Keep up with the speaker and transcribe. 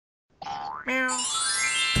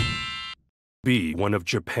Be one of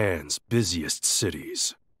Japan's busiest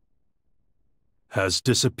cities, has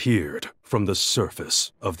disappeared from the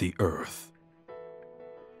surface of the earth.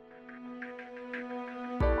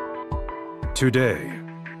 Today,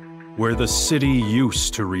 where the city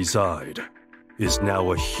used to reside, is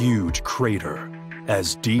now a huge crater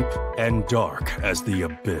as deep and dark as the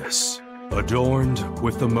abyss, adorned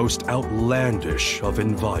with the most outlandish of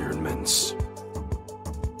environments.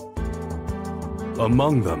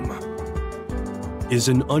 Among them is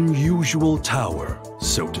an unusual tower,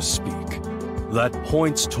 so to speak, that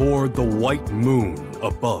points toward the white moon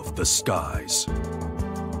above the skies.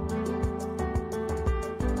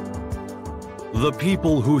 The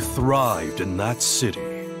people who thrived in that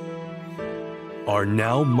city are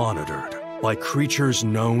now monitored by creatures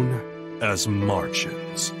known as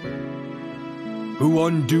Martians, who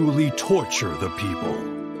unduly torture the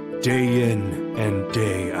people day in and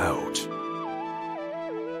day out.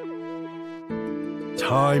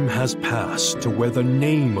 Time has passed to where the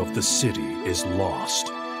name of the city is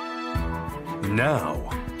lost. Now,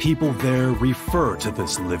 people there refer to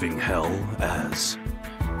this living hell as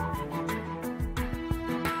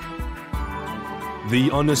the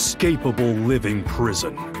unescapable living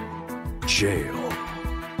prison, jail.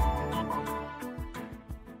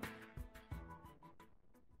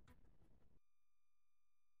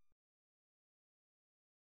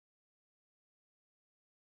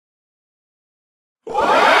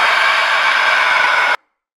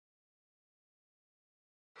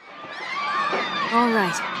 All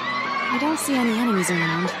right. I don't see any enemies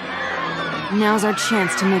around. Now's our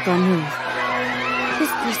chance to make our move.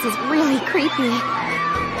 This place is really creepy.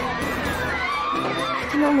 I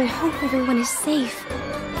can only hope everyone is safe.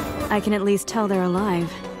 I can at least tell they're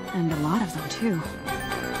alive, and a lot of them too.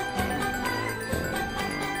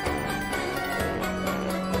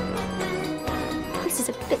 This is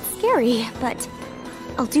a bit scary, but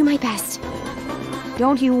I'll do my best.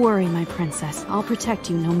 Don't you worry, my princess. I'll protect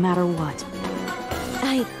you no matter what.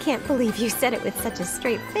 I can't believe you said it with such a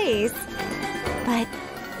straight face. But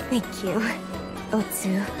thank you,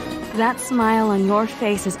 Otsu. That smile on your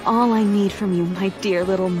face is all I need from you, my dear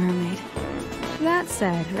little mermaid. That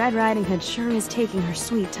said, Red Riding Hood sure is taking her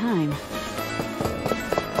sweet time.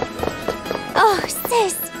 Oh,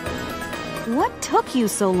 sis! What took you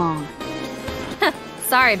so long?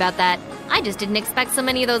 Sorry about that. I just didn't expect so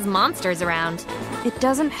many of those monsters around. It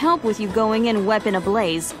doesn't help with you going in weapon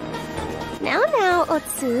ablaze. Now,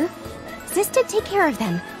 Otsu. Sis did take care of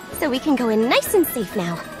them, so we can go in nice and safe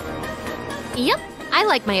now. Yep, I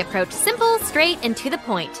like my approach simple, straight, and to the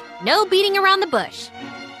point. No beating around the bush.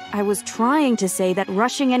 I was trying to say that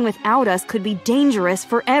rushing in without us could be dangerous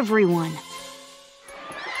for everyone.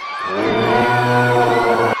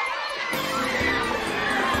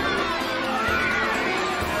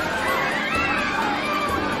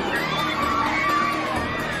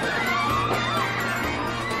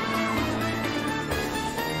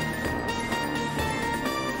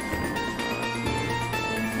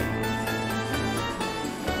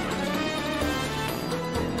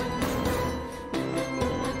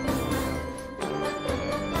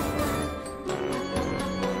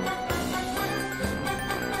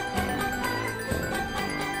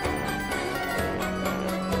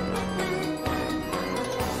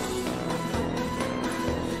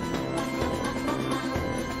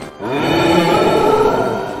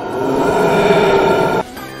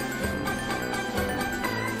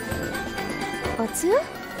 Otsu?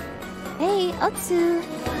 Hey, Otsu.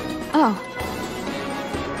 Oh.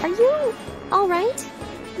 Are you alright?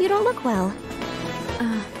 You don't look well.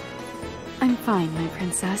 I'm fine, my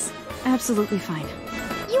princess. Absolutely fine.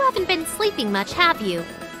 You haven't been sleeping much, have you?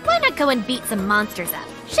 Why not go and beat some monsters up?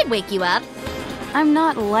 Should wake you up. I'm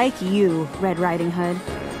not like you, Red Riding Hood.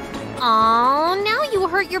 Aw, now you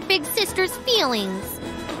hurt your big sister's feelings.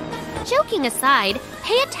 Joking aside,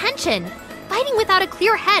 pay attention. Fighting without a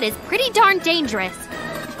clear head is pretty darn dangerous.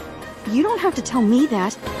 You don't have to tell me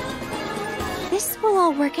that. This will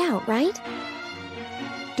all work out, right?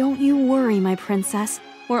 Don't you worry, my princess.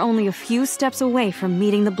 We're only a few steps away from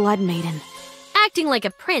meeting the Blood Maiden. Acting like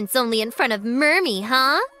a prince only in front of Mermy,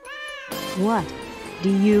 huh? What? Do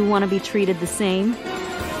you want to be treated the same?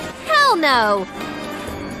 Hell no!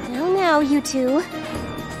 Now, you two.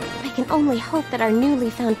 I can only hope that our newly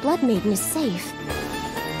found Blood Maiden is safe.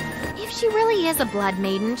 If she really is a Blood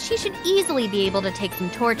Maiden, she should easily be able to take some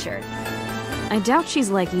torture. I doubt she's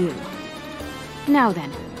like you. Now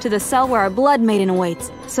then, to the cell where our Blood Maiden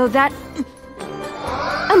awaits, so that...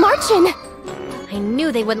 A Martian! I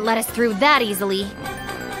knew they wouldn't let us through that easily.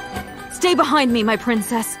 Stay behind me, my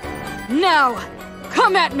princess. Now!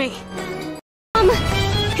 Come at me!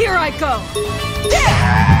 Here I go!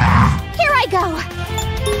 Here I go!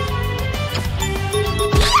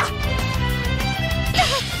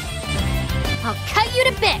 I'll cut you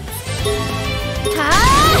to bits!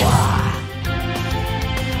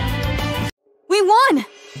 We won!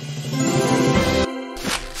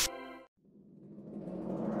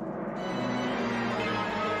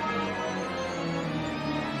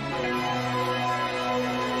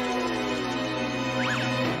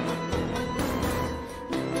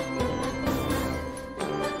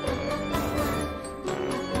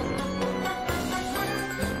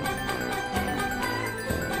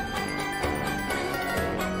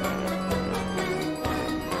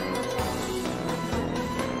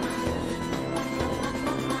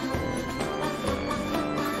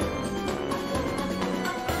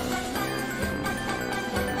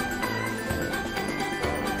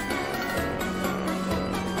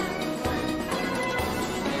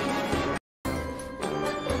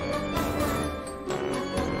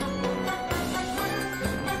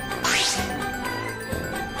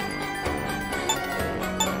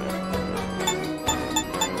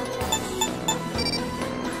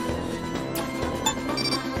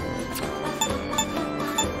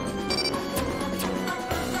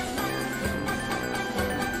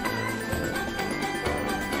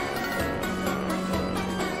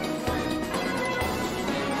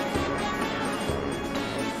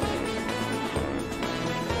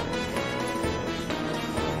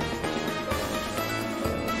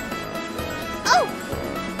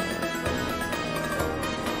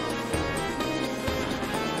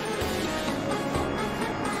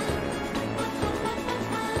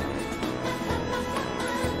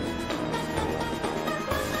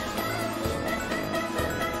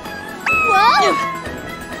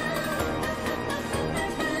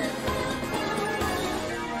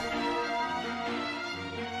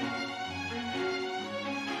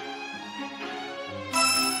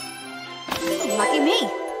 Lucky me.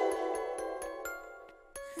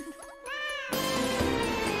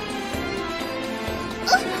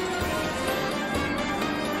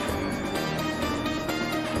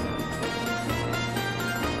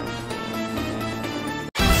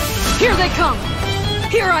 Here they come!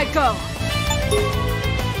 Here I go!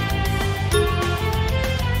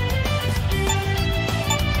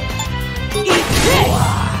 Eat this!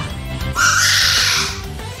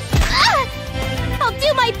 I'll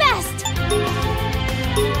do my best!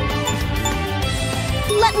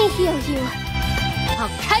 Let me heal you. I'll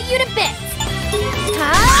cut you to bits.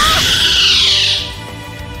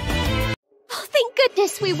 Oh, thank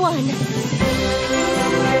goodness we won.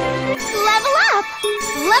 Level up!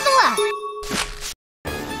 Level up!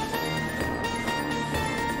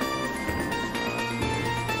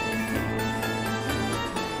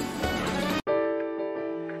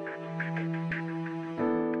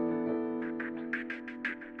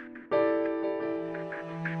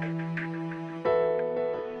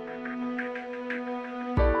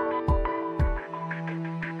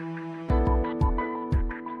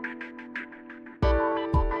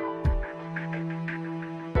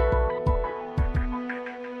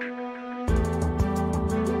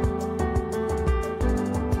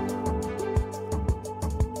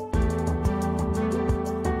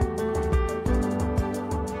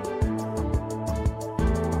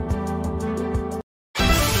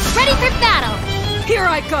 Ready for battle! Here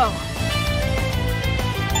I go!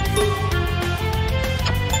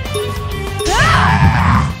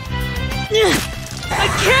 I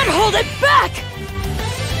can't hold it back!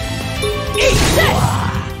 Eat this!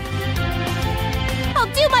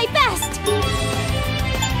 I'll do my best!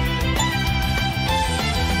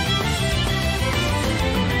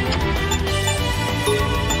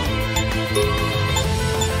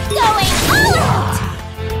 Going all out!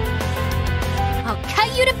 I'll cut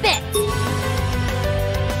you to bits!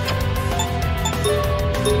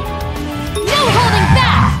 No holding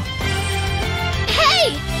back! Hey!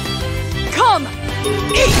 Come!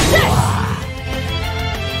 Eat this!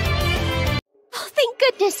 Oh, thank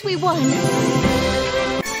goodness we won!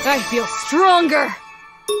 I feel stronger!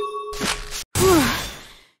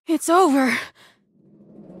 It's over.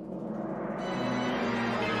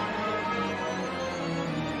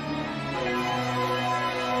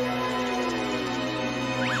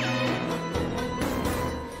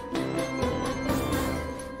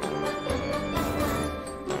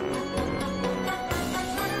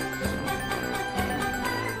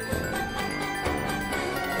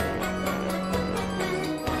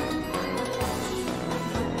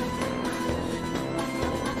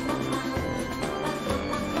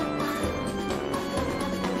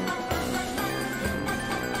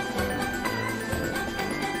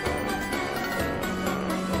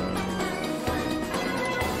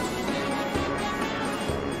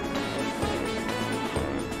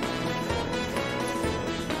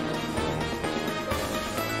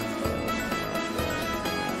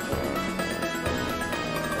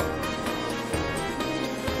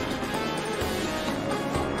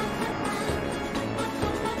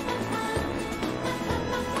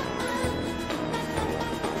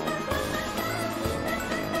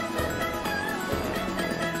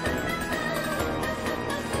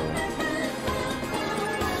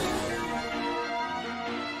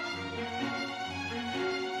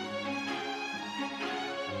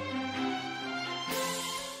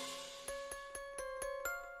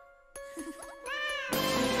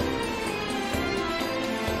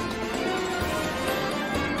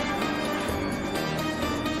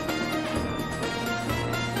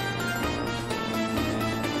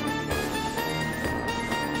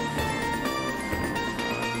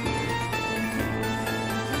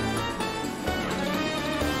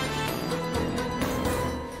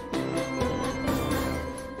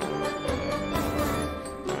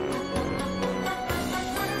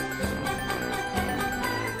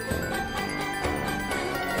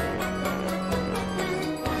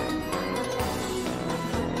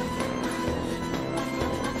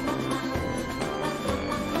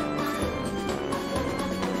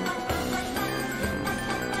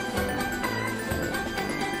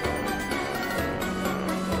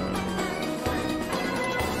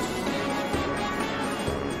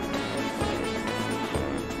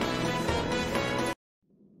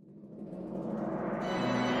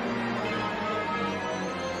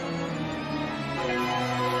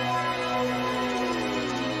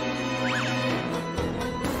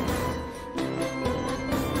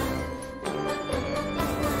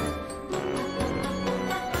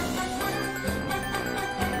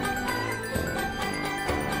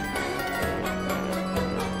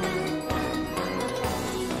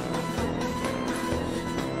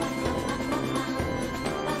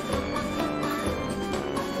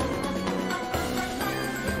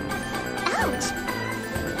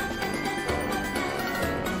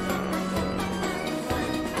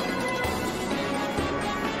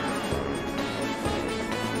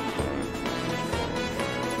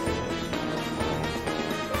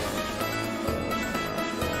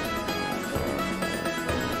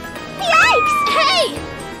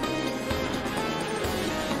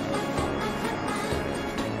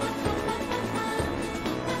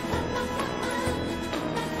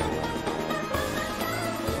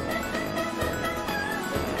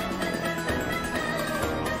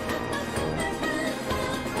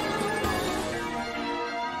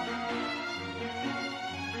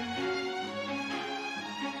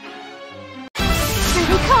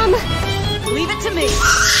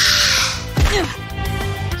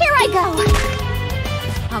 go!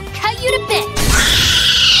 I'll cut you to bits!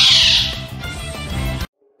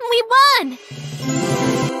 We won!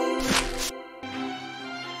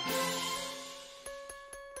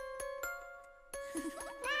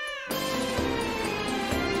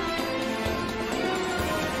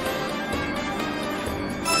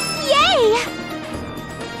 Yay!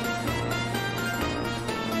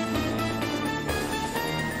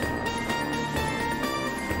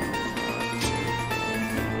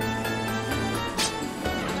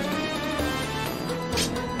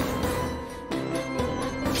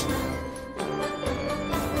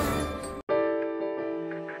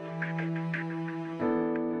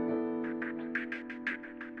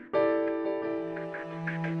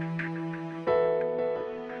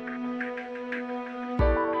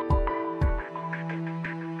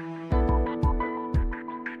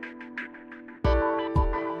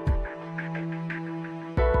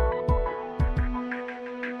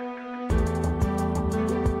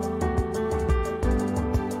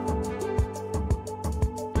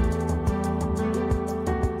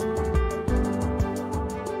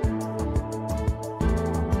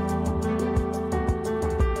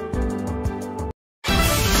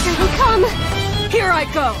 Here I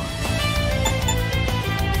go!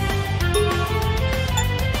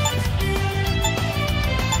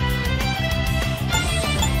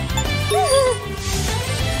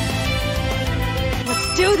 Let's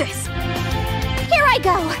do this! Here I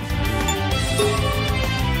go!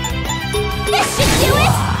 This should do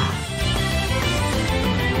it!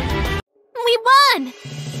 We won!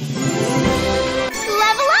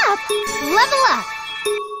 Level up! Level up!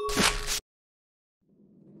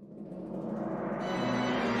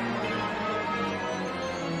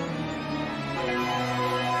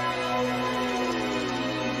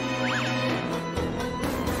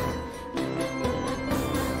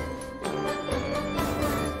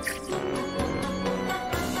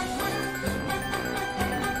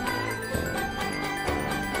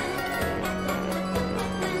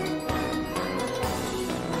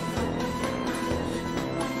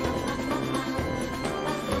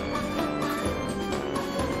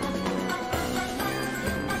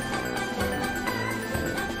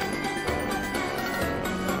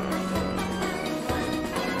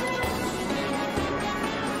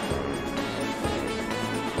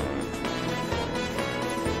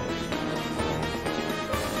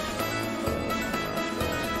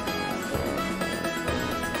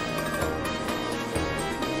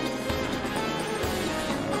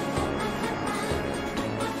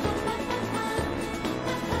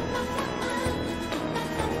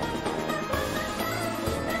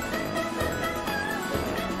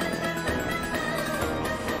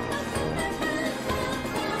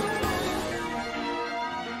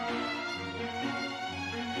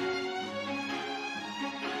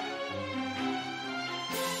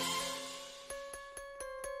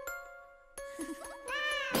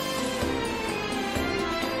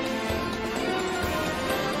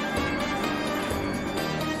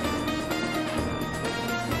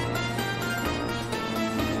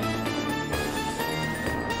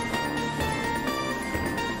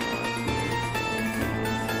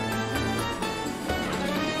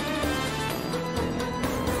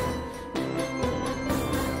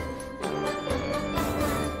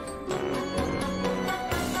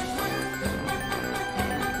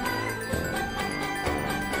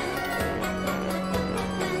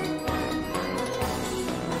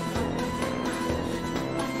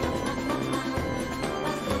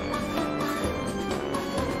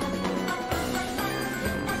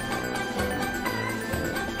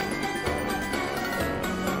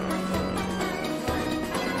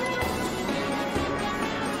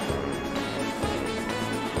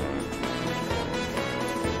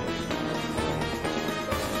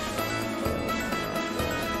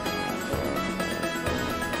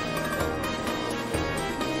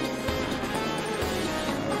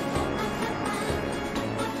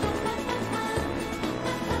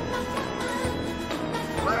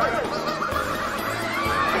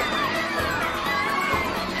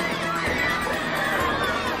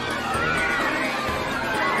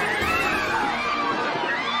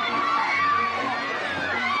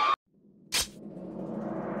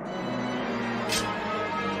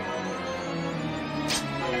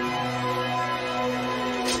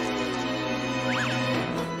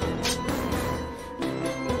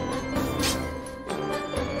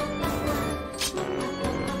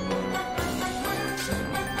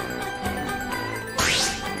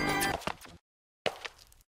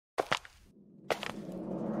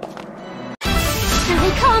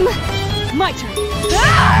 Come! My turn!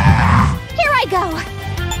 Here I go!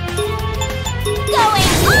 Going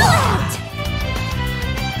all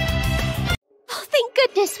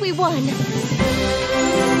we won!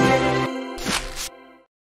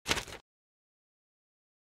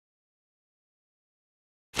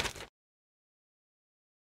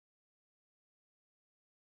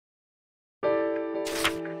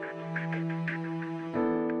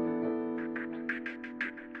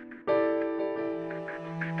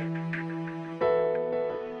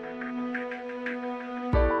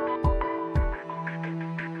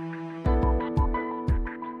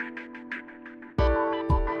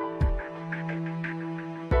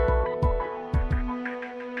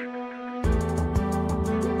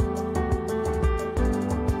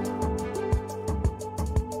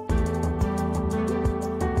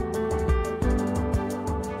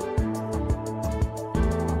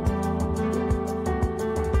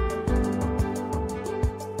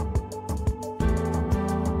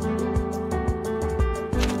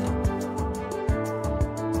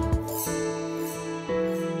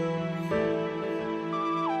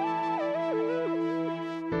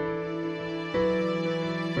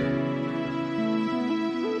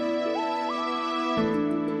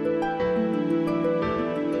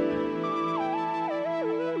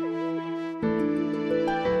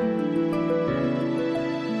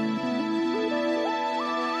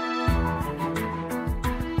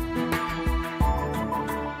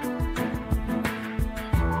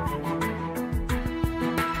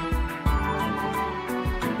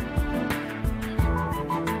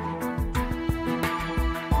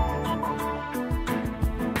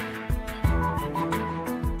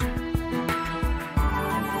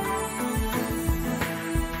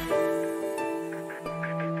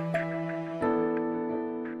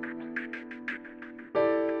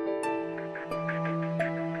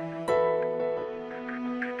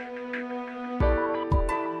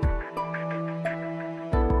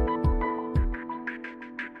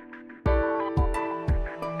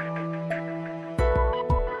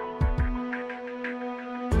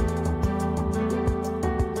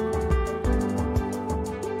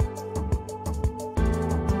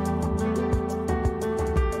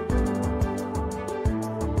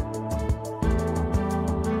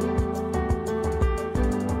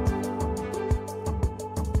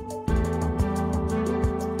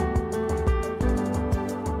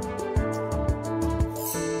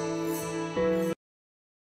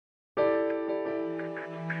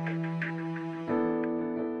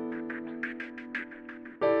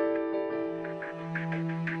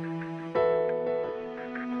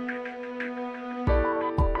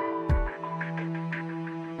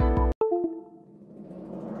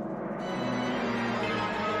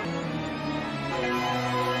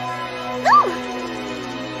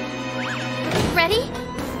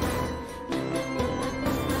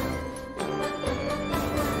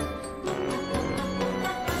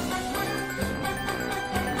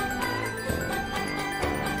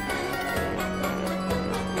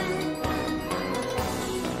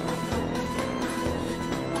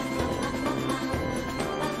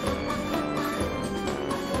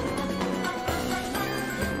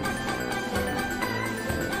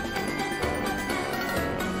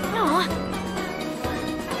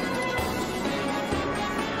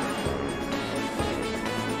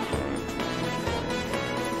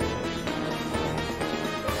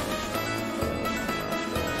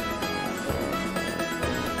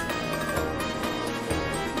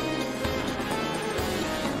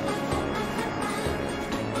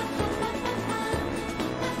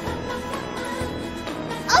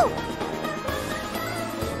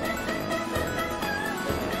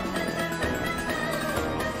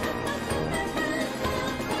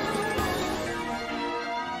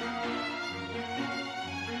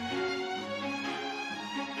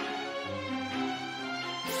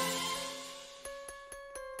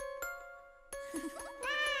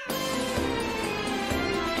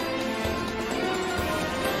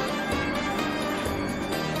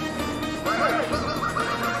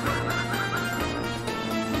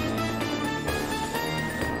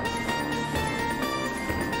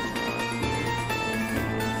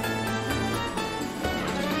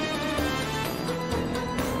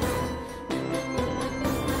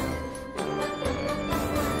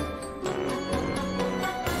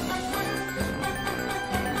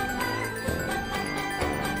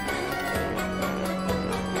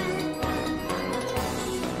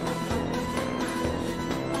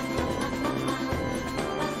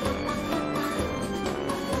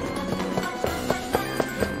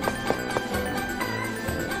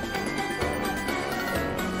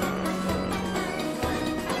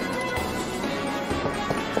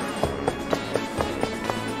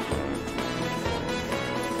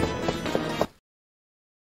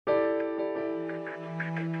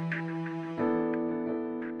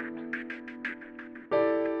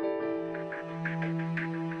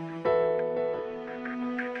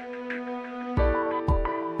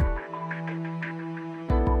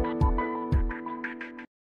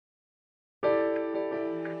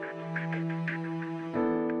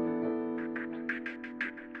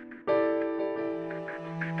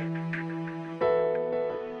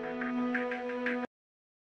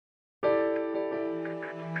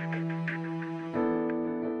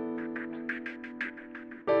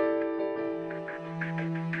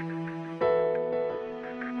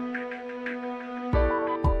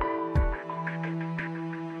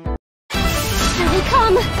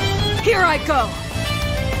 come! Here I go!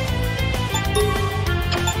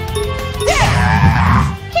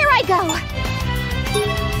 Here I go!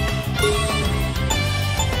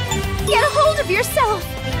 Get a hold of yourself!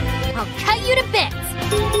 I'll cut you to bits.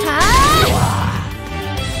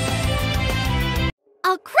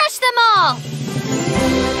 I'll crush them all!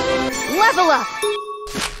 Level up!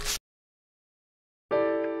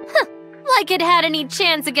 Huh, like it had any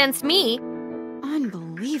chance against me.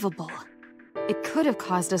 Unbelievable. It could have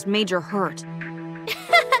caused us major hurt.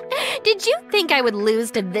 Did you think I would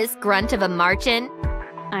lose to this grunt of a Martian?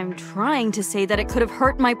 I'm trying to say that it could have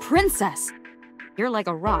hurt my princess. You're like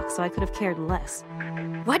a rock, so I could have cared less.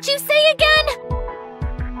 What'd you say again?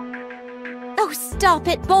 Oh, stop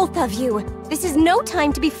it, both of you! This is no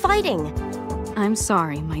time to be fighting! I'm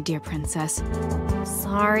sorry, my dear princess.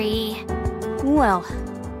 Sorry. Well,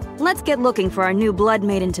 let's get looking for our new Blood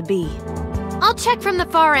Maiden to be. I'll check from the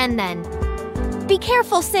far end then. Be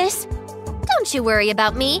careful, sis! Don't you worry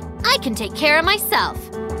about me. I can take care of myself.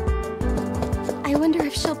 I wonder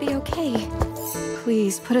if she'll be okay.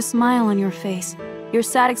 Please, put a smile on your face. Your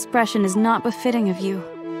sad expression is not befitting of you.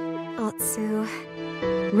 Otsu...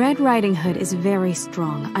 Red Riding Hood is very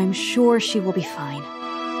strong. I'm sure she will be fine.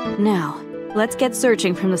 Now, let's get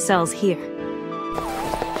searching from the cells here.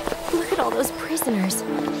 Look at all those prisoners.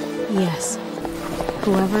 Yes.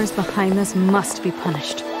 Whoever is behind this must be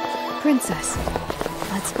punished. Princess,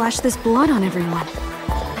 let's splash this blood on everyone.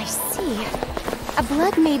 I see. A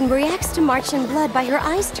Blood Maiden reacts to Martian blood by her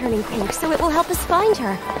eyes turning pink, so it will help us find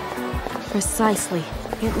her. Precisely.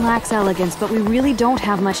 It lacks elegance, but we really don't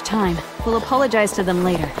have much time. We'll apologize to them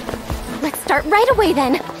later. Let's start right away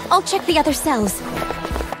then. I'll check the other cells.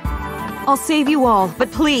 I'll save you all,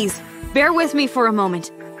 but please, bear with me for a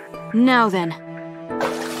moment. Now then.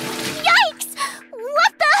 Yikes!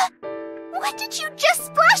 What the? What did you just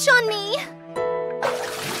splash on me?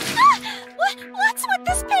 What's with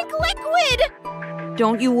this pink liquid?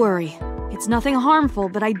 Don't you worry. It's nothing harmful,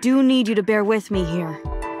 but I do need you to bear with me here.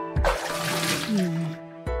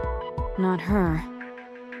 Not her.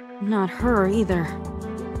 Not her either.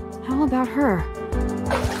 How about her?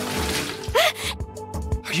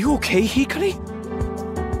 Are you okay, Hikari?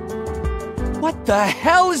 What the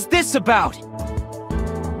hell is this about?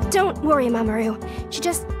 Don't worry, Mamoru. She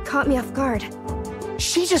just caught me off guard.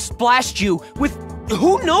 She just splashed you with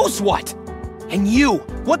who knows what? And you,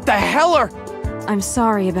 what the hell are... I'm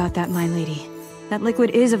sorry about that, my lady. That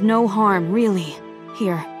liquid is of no harm, really.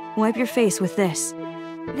 Here, wipe your face with this.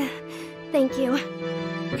 Thank you.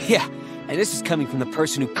 Yeah, and this is coming from the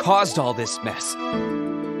person who caused all this mess.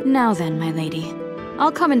 Now then, my lady.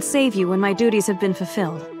 I'll come and save you when my duties have been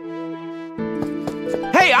fulfilled.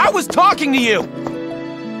 Hey, I was talking to you!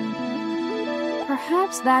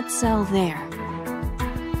 Perhaps that cell there.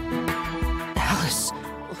 Alice,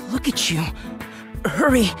 look at you.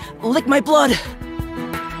 Hurry, lick my blood!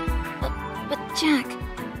 But Jack,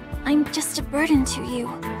 I'm just a burden to you.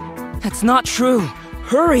 That's not true.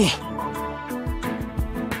 Hurry!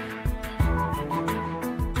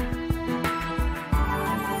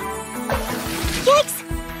 Yikes!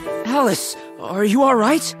 Alice, are you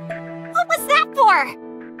alright? What was that for?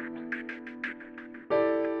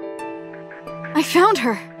 I found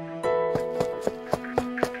her!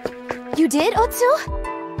 You did,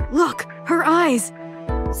 Otsu? Look, her eyes!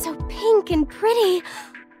 So pink and pretty.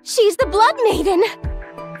 She's the Blood Maiden!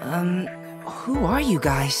 Who are you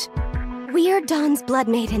guys? We're Dawn's Blood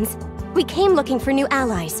Maidens. We came looking for new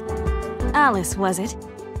allies. Alice, was it?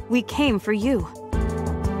 We came for you.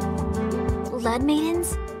 Blood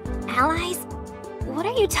Maidens? Allies? What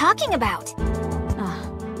are you talking about?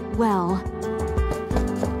 Well...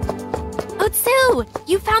 Otsu,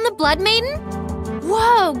 you found the Blood Maiden?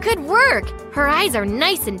 Whoa, good work. Her eyes are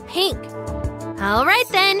nice and pink. All right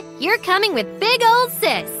then, you're coming with big old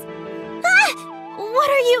sis. Ah! What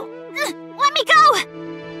are you... Let me go!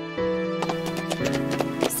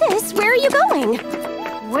 Sis, where are you going?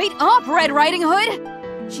 Wait up, Red Riding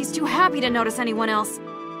Hood! She's too happy to notice anyone else.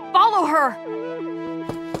 Follow her!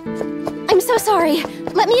 I'm so sorry.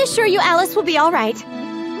 Let me assure you Alice will be all right.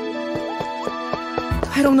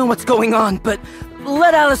 I don't know what's going on, but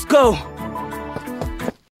let Alice go!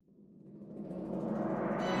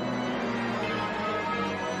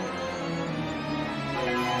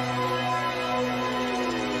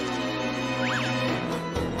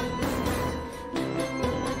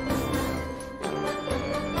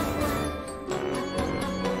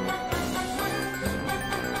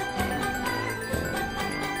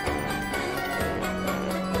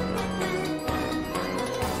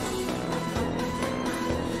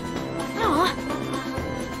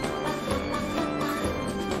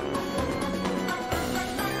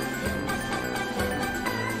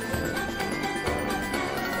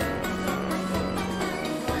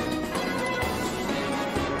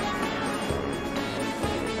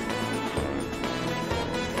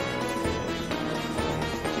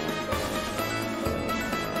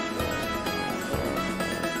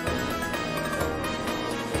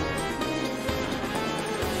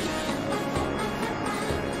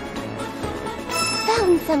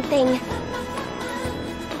 something.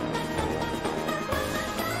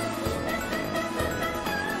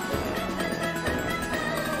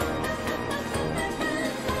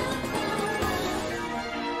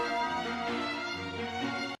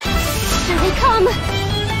 Here they come!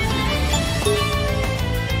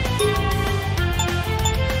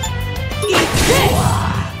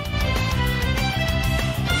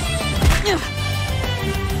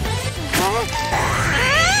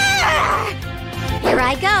 Here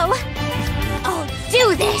I go! I'll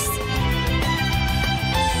do this!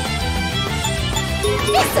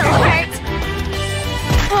 This'll hurt!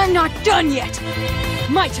 I'm not done yet!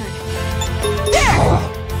 My turn!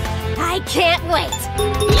 I can't wait!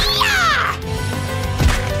 Yeah!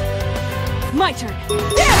 My turn!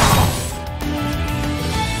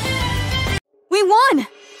 We won!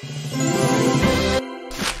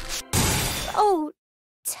 Oh,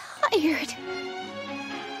 tired.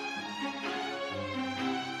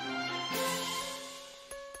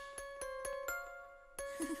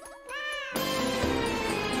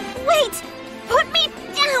 Wait! Put me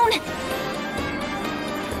down!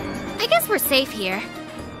 I guess we're safe here.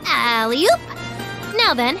 Alley-oop!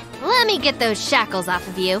 Now then, let me get those shackles off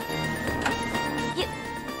of you.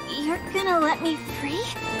 You're gonna let me free?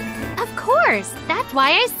 Of course! That's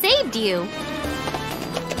why I saved you!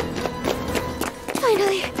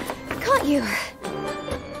 Finally, caught you.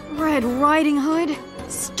 Red Riding Hood?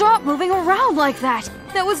 Stop moving around like that!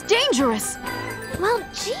 That was dangerous! Well,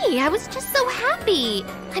 gee, I was just so happy.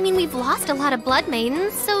 I mean, we've lost a lot of Blood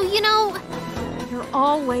Maidens, so, you know... You're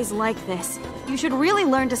always like this. You should really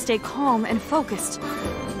learn to stay calm and focused.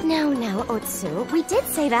 No, Otsu. We did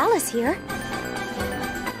save Alice here.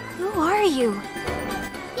 Who are you?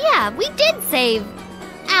 Yeah, we did save...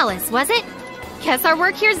 Alice, was it? Guess our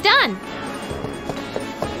work here's done.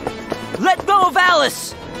 Let go of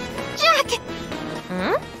Alice! Jack!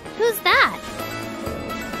 Huh? Who's that?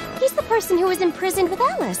 He's the person who was imprisoned with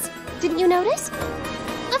Alice. Didn't you notice?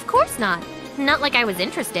 Of course not. Not like I was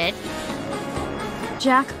interested.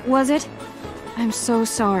 Jack, was it? I'm so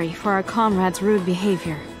sorry for our comrade's rude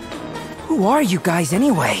behavior. Who are you guys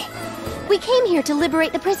anyway? We came here to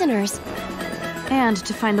liberate the prisoners. And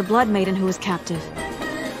to find the Blood Maiden who was captive.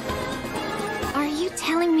 Are you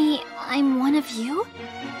telling me I'm one of you?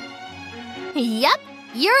 Yup,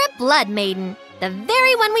 you're a Blood Maiden. The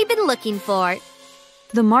very one we've been looking for.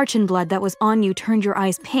 The Marchen blood that was on you turned your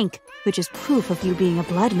eyes pink, which is proof of you being a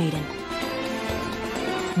Blood Maiden.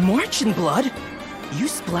 Marchen blood? You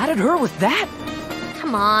splattered her with that?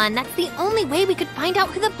 Come on, that's the only way we could find out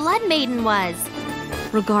who the Blood Maiden was.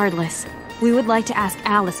 Regardless, we would like to ask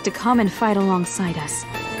Alice to come and fight alongside us.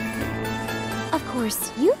 Of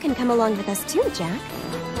course, you can come along with us too, Jack.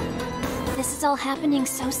 This is all happening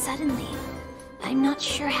so suddenly. I'm not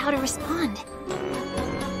sure how to respond.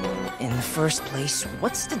 In the first place,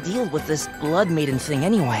 what's the deal with this Blood Maiden thing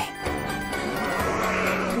anyway?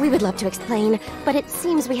 We would love to explain, but it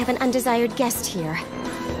seems we have an undesired guest here.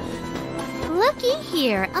 Looky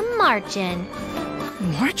here, a Marchen.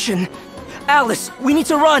 Marchen? Alice, we need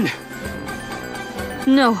to run!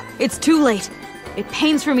 No, it's too late. It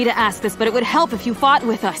pains for me to ask this, but it would help if you fought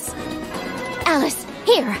with us. Alice,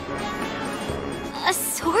 here! A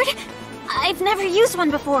sword? I've never used one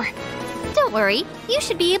before. Don't worry, you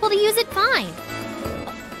should be able to use it fine.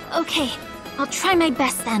 Okay, I'll try my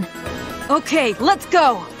best then. Okay, let's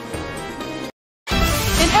go!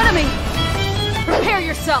 An enemy! Prepare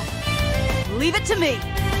yourself! Leave it to me!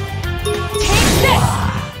 Take this!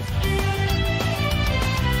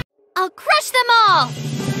 I'll crush them all!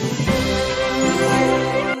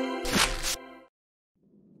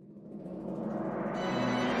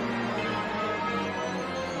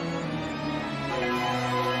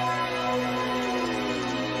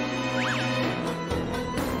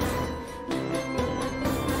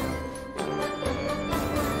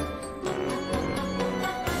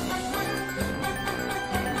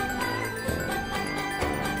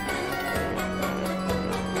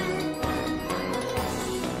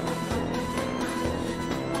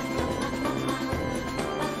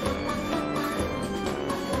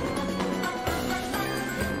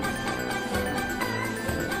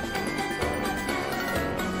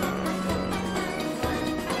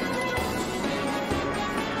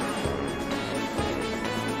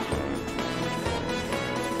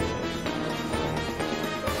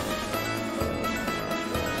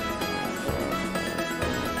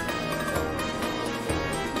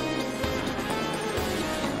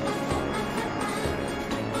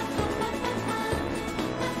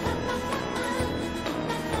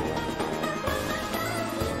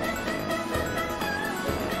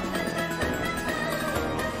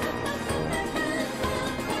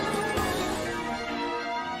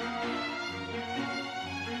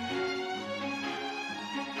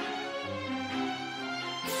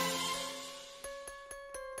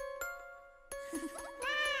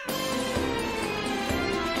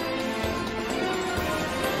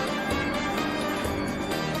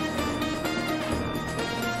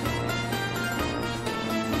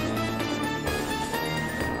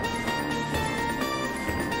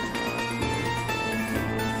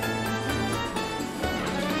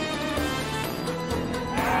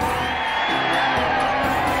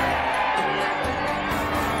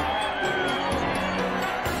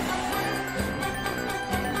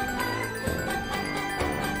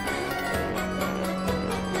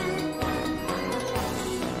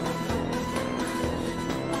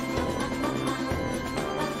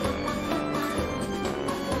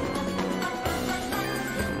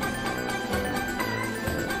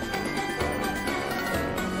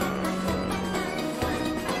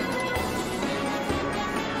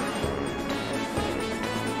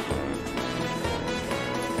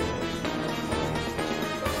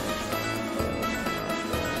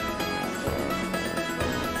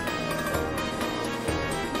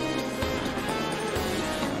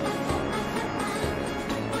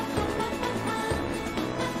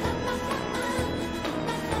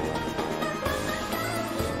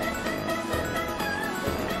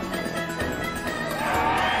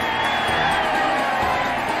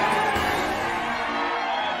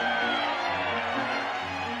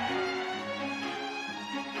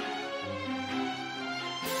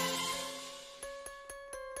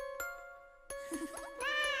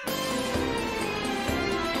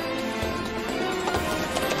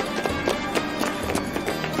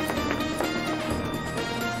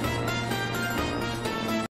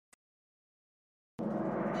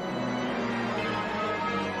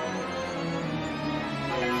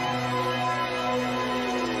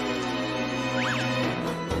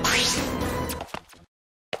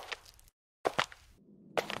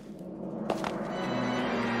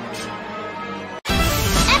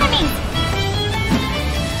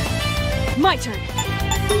 My turn.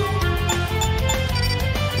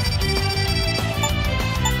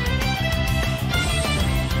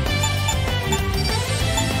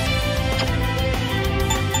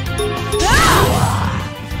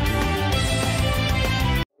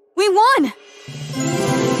 We won!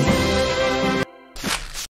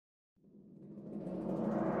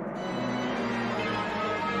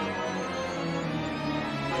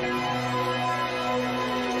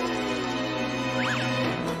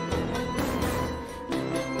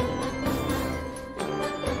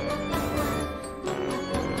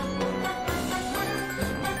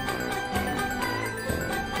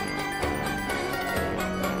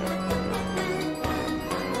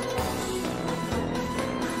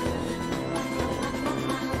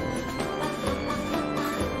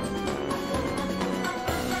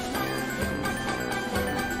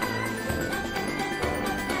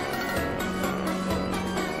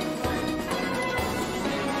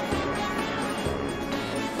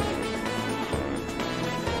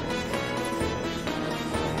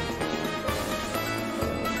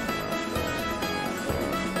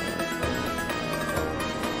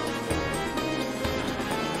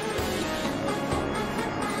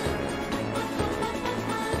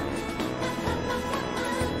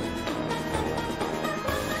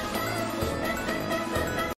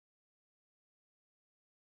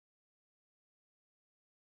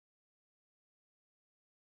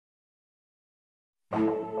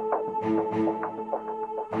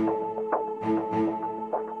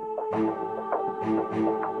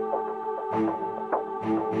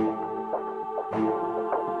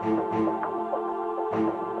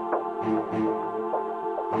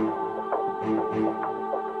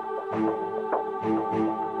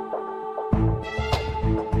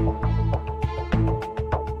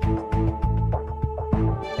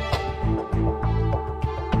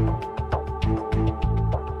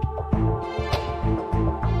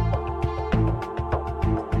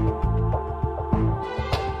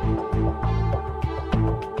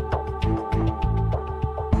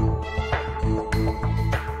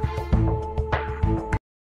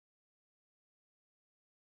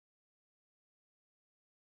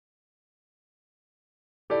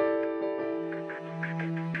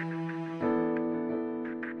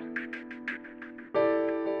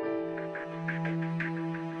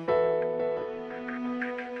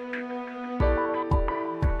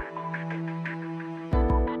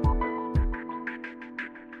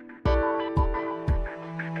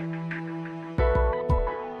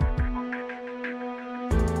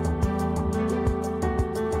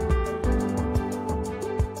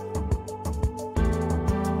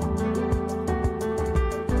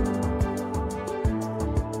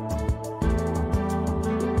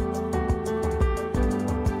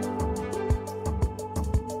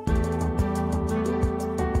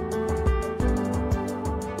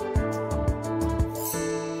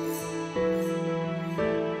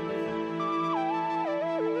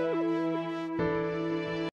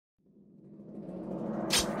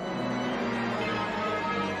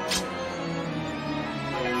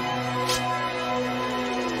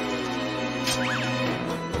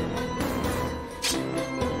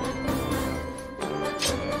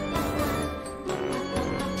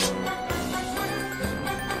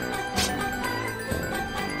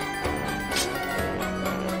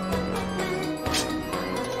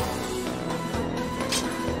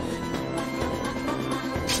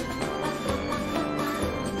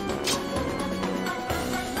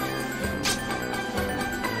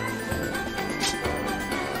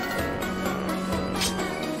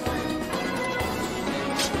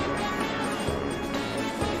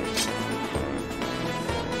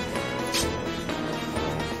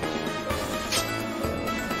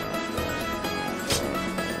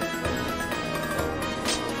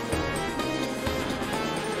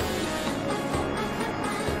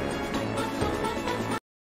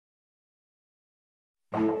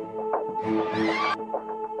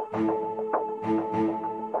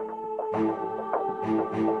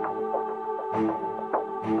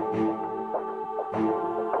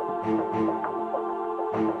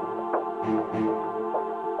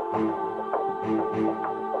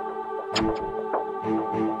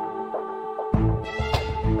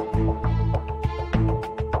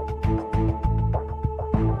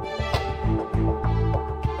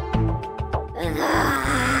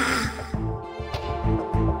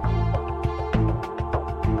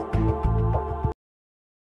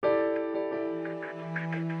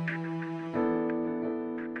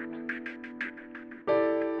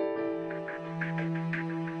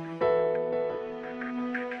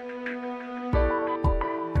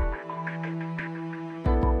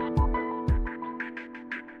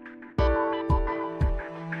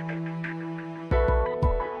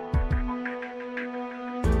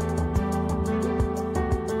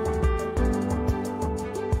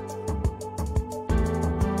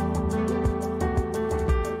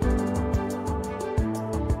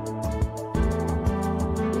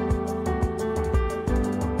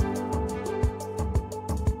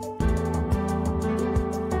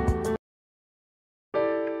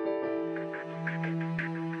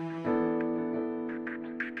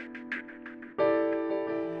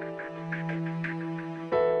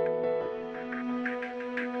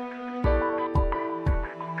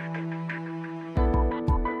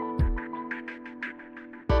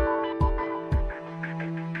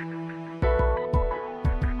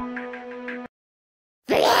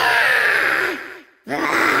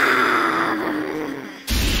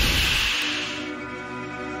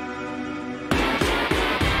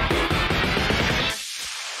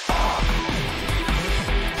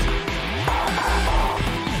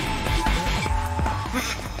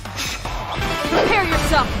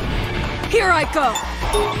 go!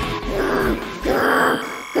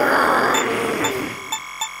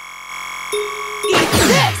 Eat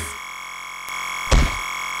this!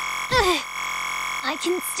 I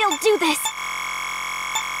can still do this.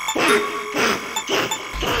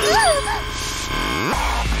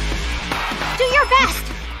 Do your best!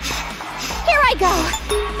 Here I go!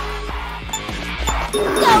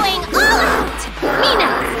 Going all out! Me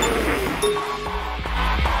next!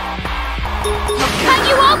 I'll cut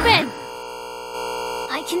you open!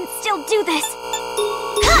 I can still do this.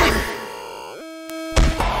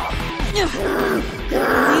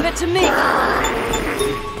 Leave it to me!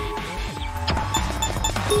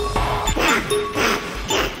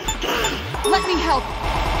 Let me help!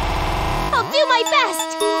 I'll do my best!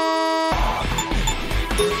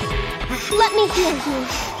 Let me heal you.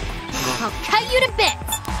 I'll cut you to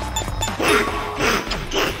bits!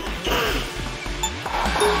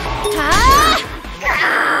 Ah!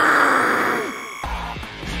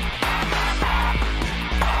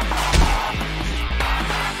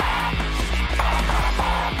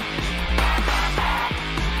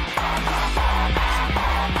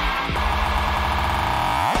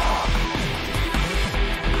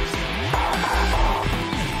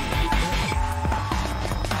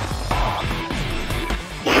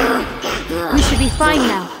 We should be fine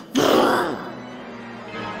now.